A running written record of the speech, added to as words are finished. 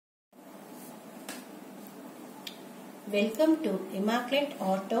Welcome to Immaculate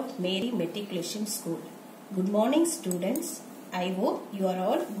Art of Mary Matriculation School. Good morning students. I hope you are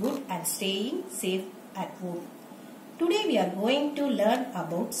all good and staying safe at home. Today we are going to learn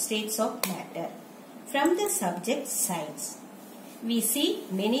about states of matter from the subject science. We see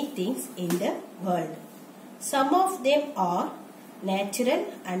many things in the world. Some of them are natural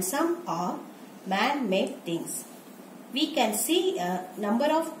and some are man-made things. We can see a number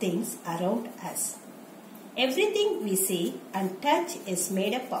of things around us. Everything we see and touch is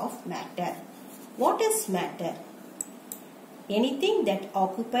made up of matter. What is matter? Anything that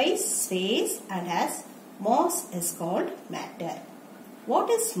occupies space and has mass is called matter. What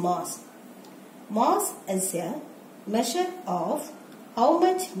is mass? Mass is a measure of how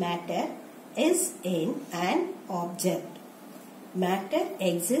much matter is in an object. Matter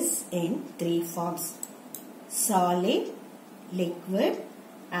exists in three forms: solid, liquid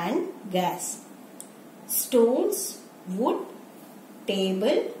and gas. Stones, wood,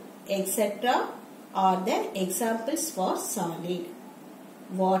 table, etc. are the examples for solid.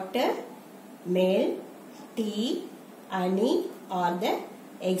 Water, milk, tea, honey are the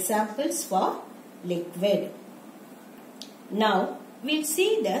examples for liquid. Now, we'll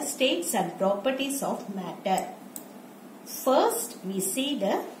see the states and properties of matter. First, we see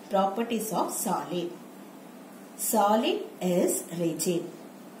the properties of solid. Solid is rigid.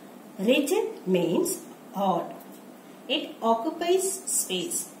 Rigid means odd. It occupies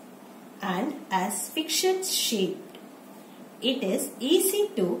space and has fixed shape. It is easy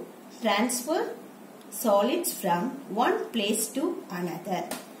to transfer solids from one place to another.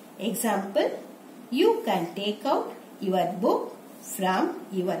 Example, you can take out your book from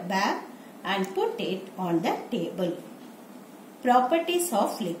your bag and put it on the table. Properties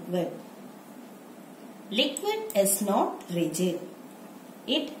of liquid. Liquid is not rigid.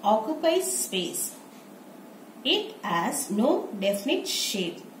 It occupies space. It has no definite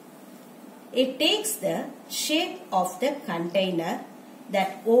shape. It takes the shape of the container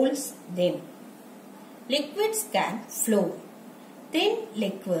that holds them. Liquids can flow. Thin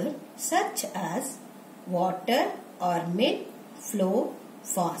liquid such as water or milk flow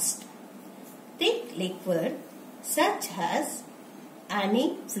fast. Thick liquid such as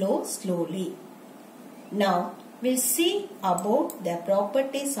honey flow slowly. Now we'll see about the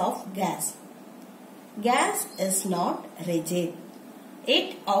properties of gas. Gas is not rigid.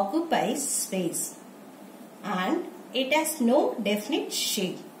 It occupies space and it has no definite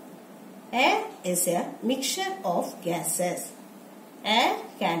shape. Air is a mixture of gases. Air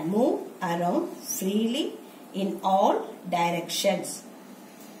can move around freely in all directions.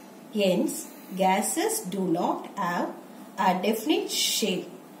 Hence, gases do not have a definite shape.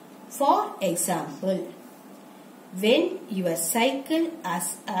 For example, when your cycle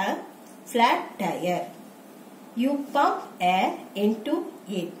has a flat tire, you pump air into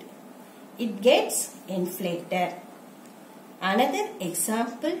it. It gets inflated. Another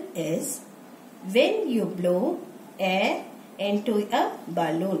example is when you blow air into a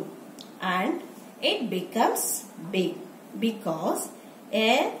balloon and it becomes big because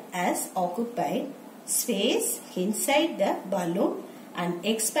air has occupied space inside the balloon and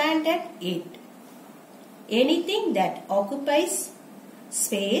expanded it. Anything that occupies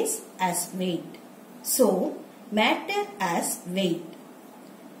space has weight. So, matter has weight.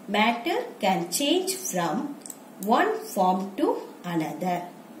 Matter can change from one form to another.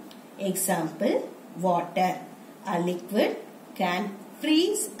 Example, water. A liquid can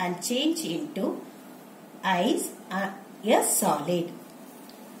freeze and change into ice, a solid.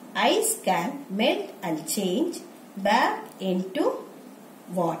 Ice can melt and change back into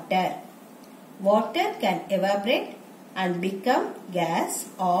water. Water can evaporate and become gas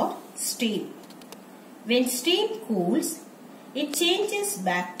or steam. When steam cools, it changes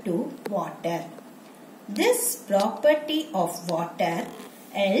back to water. This property of water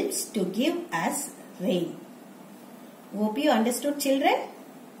helps to give us rain. Hope you understood, children?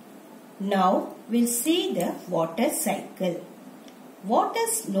 Now we'll see the water cycle. What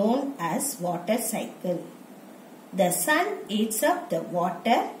is known as water cycle? The sun heats up the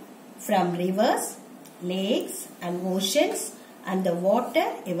water from rivers, lakes and oceans, and the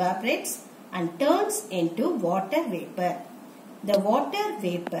water evaporates and turns into water vapor. The water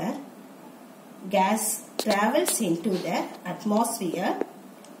vapor gas travels into the atmosphere,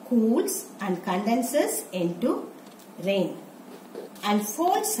 cools and condenses into rain and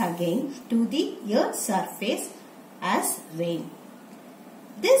falls again to the earth's surface as rain.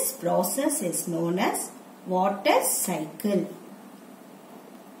 This process is known as water cycle.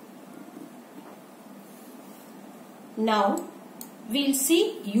 Now, we'll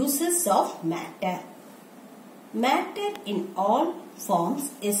see uses of matter. Matter in all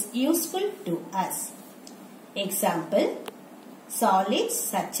forms is useful to us. Example, solids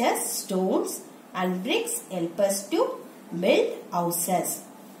such as stones and bricks help us to build houses.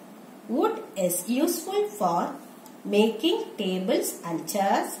 Wood is useful for making tables and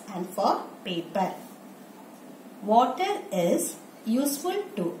chairs and for paper. Water is useful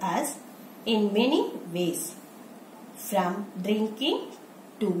to us in many ways, from drinking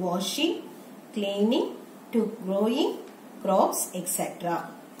to washing, cleaning to growing crops, etc.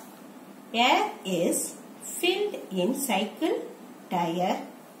 Air is filled in cycle tire,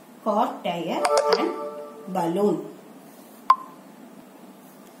 car tire and balloon.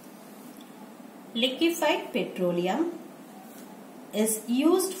 Liquefied petroleum is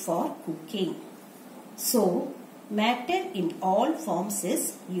used for cooking. So, matter in all forms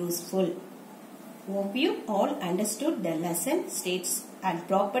is useful. Hope you all understood the lesson, states and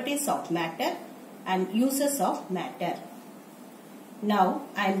properties of matter and uses of matter. Now,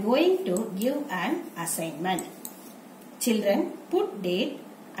 I am going to give an assignment. Children, put date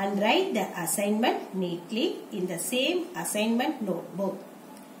and write the assignment neatly in the same assignment notebook.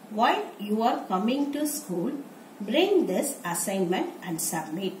 While you are coming to school, bring this assignment and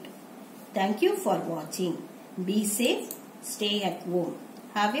submit. Thank you for watching. Be safe. Stay at home.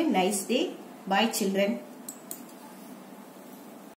 Have a nice day. Bye children.